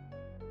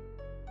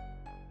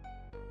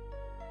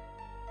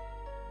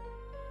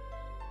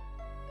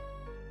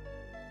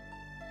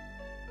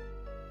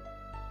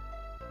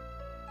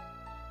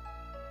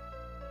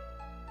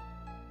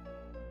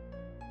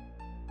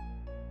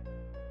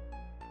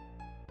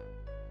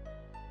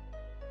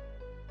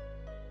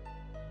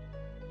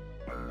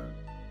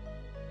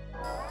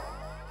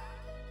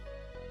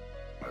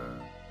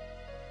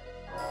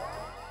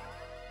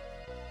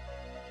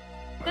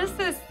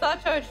 This is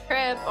such a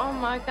trip. Oh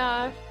my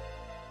gosh.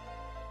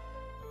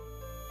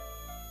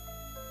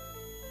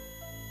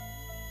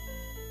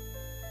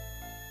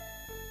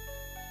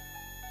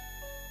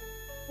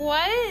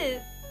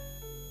 What?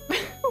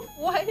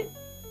 What?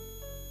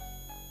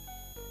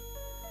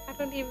 I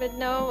don't even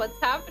know what's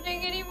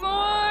happening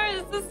anymore.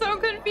 This is so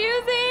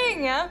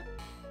confusing.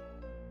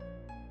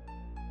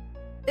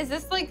 Is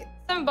this like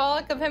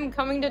symbolic of him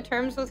coming to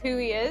terms with who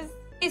he is?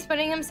 He's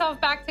putting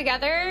himself back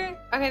together?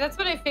 Okay, that's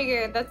what I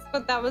figured. That's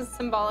what that was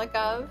symbolic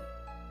of.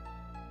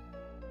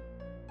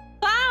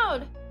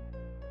 Cloud!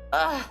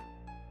 Ugh.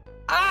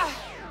 Ah!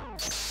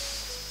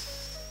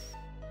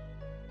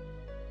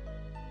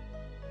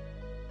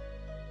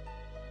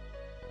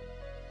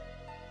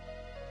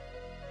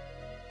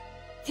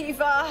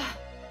 Tifa.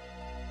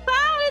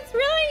 Cloud, it's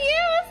really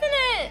you, isn't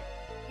it?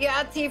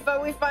 Yeah,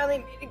 Tifa, we finally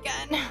meet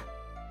again.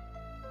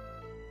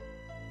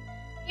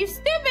 You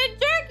stupid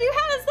jerk! You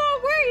had us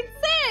all worried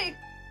sick!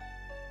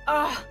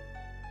 Ugh.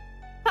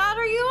 Cloud,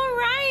 are you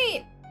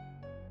alright?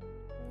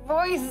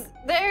 Voice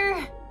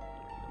there.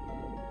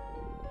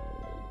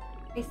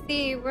 I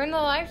see, we're in the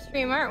live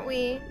stream, aren't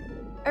we?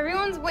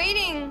 Everyone's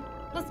waiting.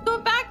 Let's go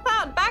back,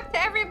 Cloud, back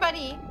to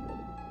everybody.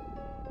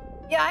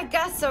 Yeah, I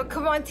guess so.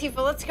 Come on,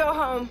 Tifa, let's go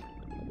home.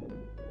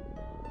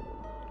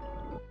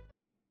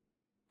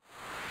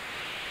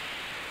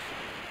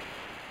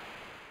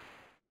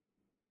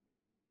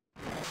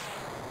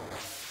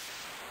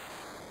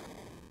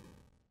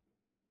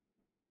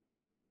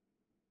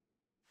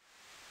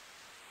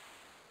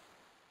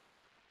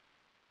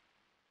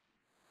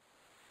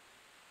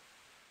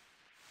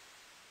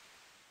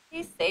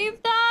 They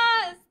saved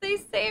us! They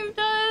saved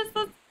us!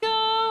 Let's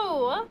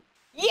go!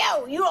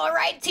 Yo, you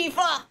alright,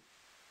 Tifa?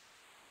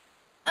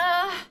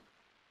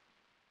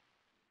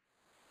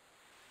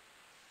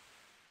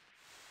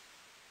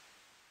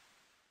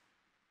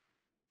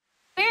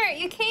 Barrett,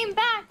 you came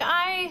back.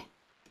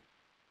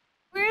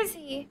 Where is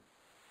he?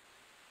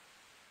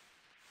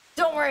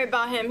 Don't worry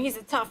about him. He's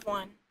a tough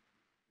one.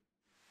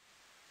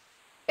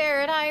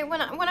 Barrett,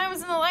 when I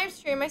was in the live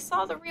stream, I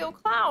saw the real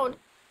Cloud.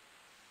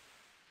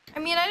 I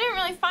mean, I didn't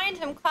really find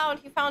him, Cloud.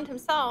 He found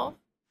himself.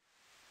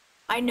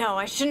 I know,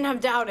 I shouldn't have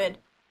doubted.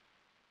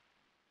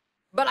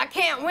 But I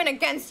can't win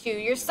against you.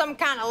 You're some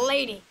kind of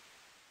lady.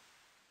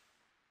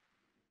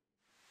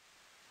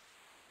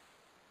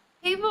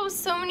 People with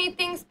so many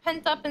things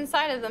pent up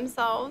inside of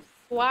themselves.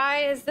 Why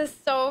is this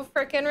so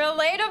freaking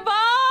relatable?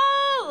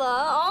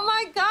 Oh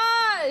my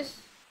gosh.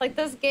 Like,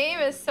 this game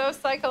is so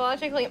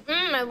psychologically,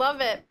 I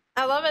love it.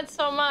 I love it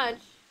so much.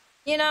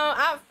 You know,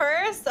 at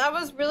first, I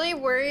was really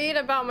worried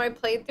about my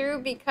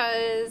playthrough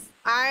because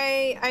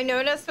I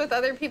noticed with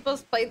other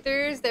people's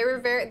playthroughs,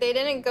 they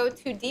didn't go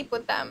too deep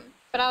with them.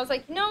 But I was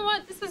like, you know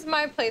what? This is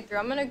my playthrough.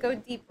 I'm gonna go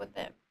deep with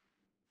it.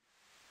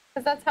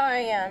 Because that's how I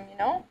am, you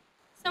know?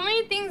 So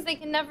many things they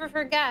can never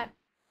forget.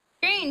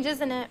 Strange,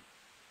 isn't it?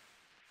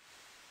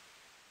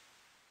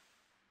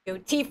 Yo,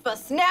 Tifa,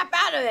 snap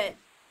out of it!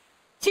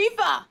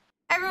 Tifa!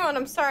 Everyone,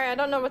 I'm sorry. I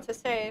don't know what to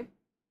say.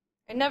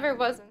 I never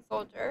was in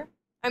Soldier.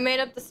 I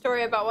made up the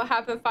story about what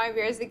happened 5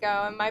 years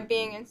ago and my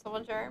being in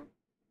Soldier.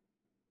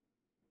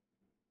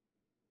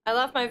 I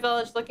left my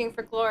village looking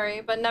for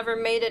glory, but never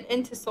made it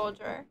into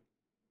Soldier.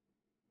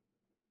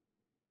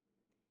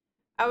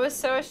 I was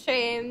so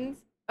ashamed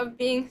of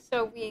being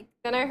so weak.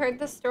 Then I heard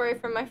the story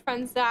from my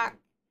friend Zach,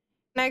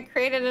 and I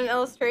created an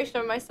illustration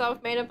of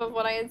myself made up of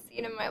what I had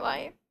seen in my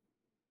life.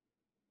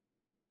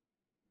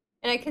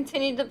 And I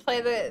continued to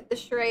play the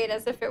charade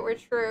as if it were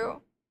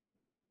true.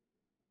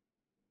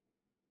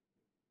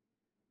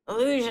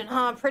 Illusion,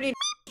 huh? Pretty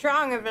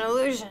strong of an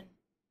illusion.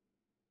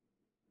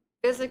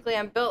 Physically,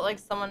 I'm built like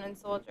someone in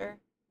Soldier.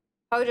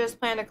 Hojo's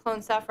plan to clone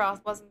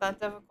Sephiroth wasn't that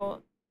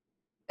difficult.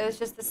 It was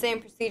just the same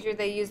procedure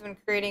they use when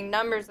creating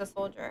numbers of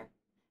Soldier.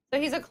 So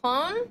he's a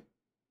clone?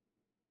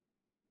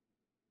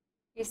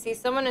 You see,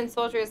 someone in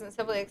Soldier isn't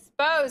simply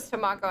exposed to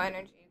Mako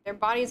energy. Their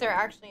bodies are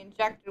actually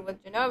injected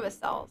with Genova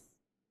cells.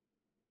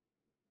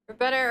 For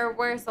better or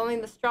worse, only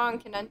the strong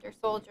can enter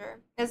Soldier.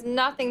 It has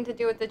nothing to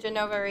do with the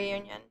Genova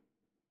reunion.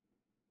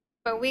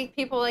 But weak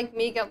people like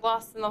me get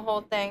lost in the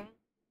whole thing.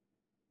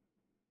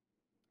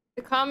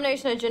 The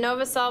combination of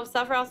Genova self,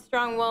 Sephiroth's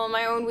strong will, and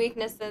my own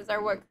weaknesses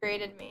are what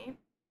created me.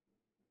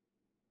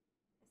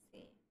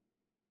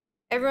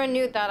 Everyone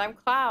knew that. I'm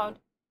Cloud.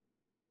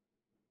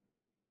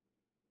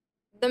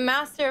 The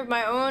master of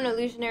my own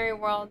illusionary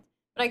world.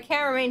 But I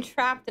can't remain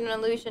trapped in an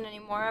illusion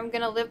anymore. I'm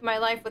gonna live my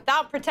life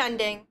without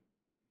pretending.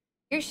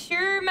 You're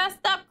sure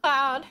messed up,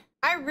 Cloud.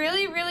 I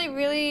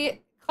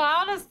really...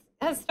 Cloud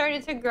has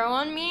started to grow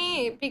on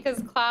me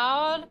because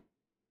Cloud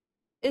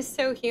is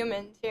so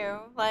human, too.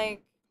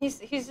 Like, he's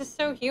just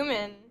so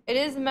human. It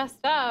is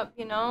messed up,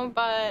 you know?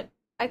 But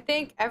I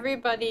think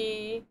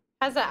everybody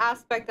has an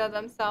aspect of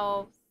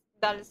themselves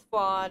that is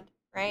flawed,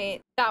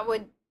 right? That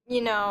would,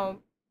 you know,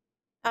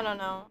 I don't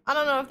know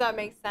if that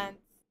makes sense.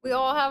 We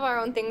all have our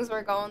own things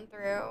we're going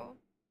through.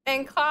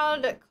 And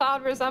Cloud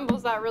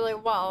resembles that really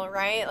well,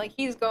 right? Like,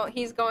 he's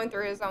going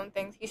through his own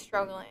things. He's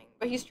struggling,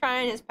 but he's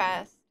trying his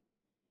best.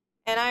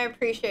 And I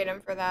appreciate him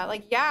for that.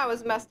 Like, yeah, it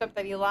was messed up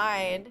that he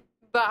lied,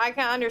 but I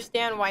can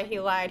understand why he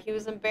lied. He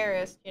was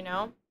embarrassed, you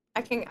know?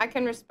 I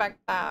can respect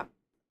that.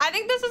 I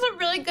think this is a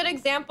really good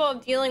example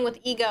of dealing with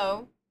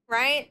ego,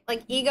 right?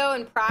 Like, ego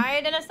and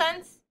pride, in a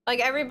sense. Like,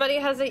 everybody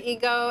has an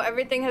ego.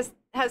 Everything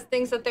has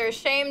things that they're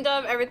ashamed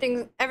of.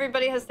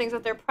 Everybody has things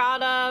that they're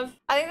proud of.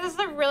 I think this is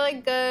a really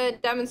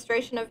good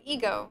demonstration of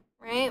ego,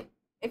 right?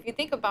 If you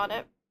think about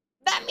it.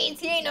 That means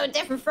he ain't no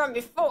different from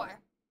before.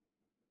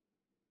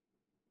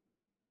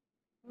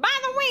 By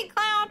the way,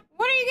 Cloud,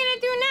 what are you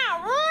gonna do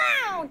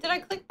now? Did I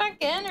click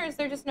back in, or is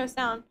there just no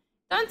sound?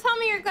 Don't tell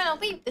me you're gonna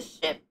leave the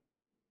ship.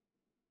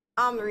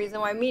 I'm the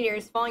reason why meteor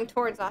is falling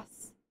towards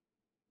us.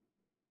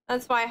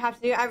 That's why I have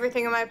to do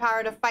everything in my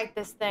power to fight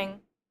this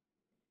thing.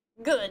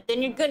 Good,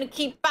 then you're gonna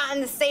keep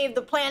fighting to save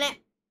the planet.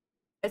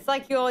 It's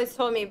like you always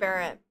told me,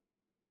 Barrett.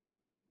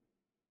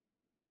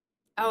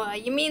 Oh,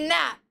 you mean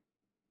that?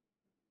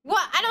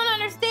 What? I don't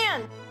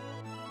understand.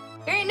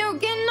 There ain't no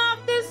getting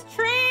off this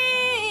train.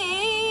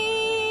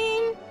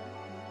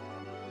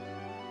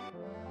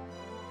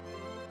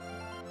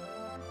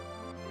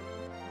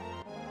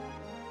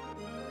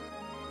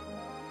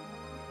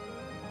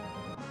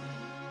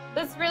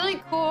 That's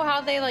really cool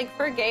how they like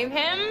forgave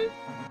him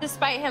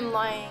despite him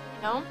lying,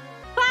 you know?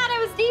 Cloud,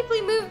 I was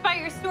deeply moved by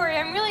your story.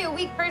 I'm really a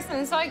weak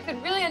person, so I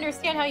could really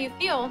understand how you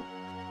feel.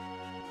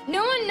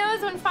 No one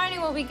knows when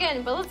fighting will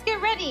begin, but let's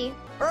get ready.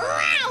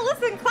 Wow,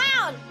 listen,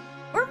 Cloud!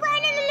 We're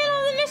right in the middle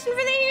of the mission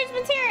for the huge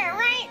materia,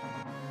 right?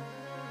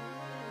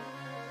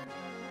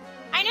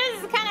 I know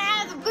this is kind of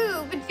out of the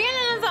blue, but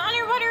Janet is an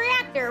underwater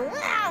reactor.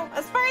 Wow!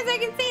 As far as I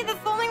can see, that's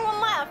the only one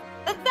left.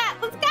 That's that.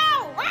 Let's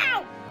go!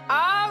 Wow!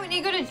 Oh, we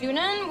need to go to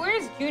Junon?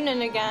 Where's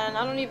Junon again?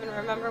 I don't even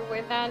remember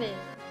where that is.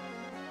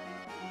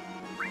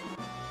 What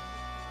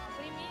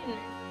do you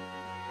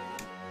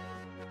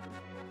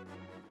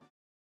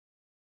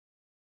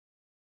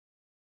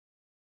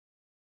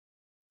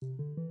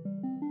mean?